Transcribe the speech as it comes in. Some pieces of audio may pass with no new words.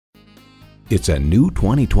It's a new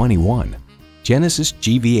 2021 Genesis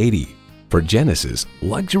GV80. For Genesis,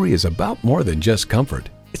 luxury is about more than just comfort.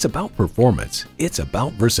 It's about performance, it's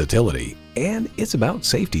about versatility, and it's about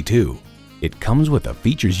safety too. It comes with the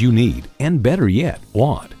features you need and, better yet,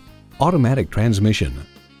 want. Automatic transmission,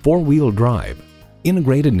 4-wheel drive,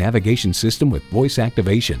 integrated navigation system with voice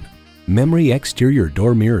activation, memory exterior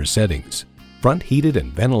door mirror settings, front heated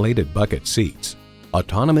and ventilated bucket seats,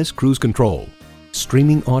 autonomous cruise control,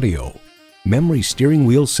 streaming audio, memory steering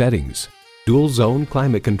wheel settings, dual zone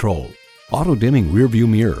climate control, auto dimming rear view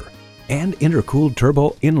mirror, and intercooled turbo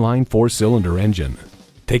inline 4-cylinder engine.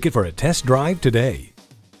 Take it for a test drive today.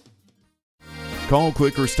 Call,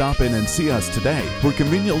 click, or stop in and see us today. We're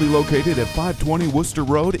conveniently located at 520 Worcester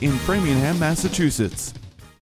Road in Framingham, Massachusetts.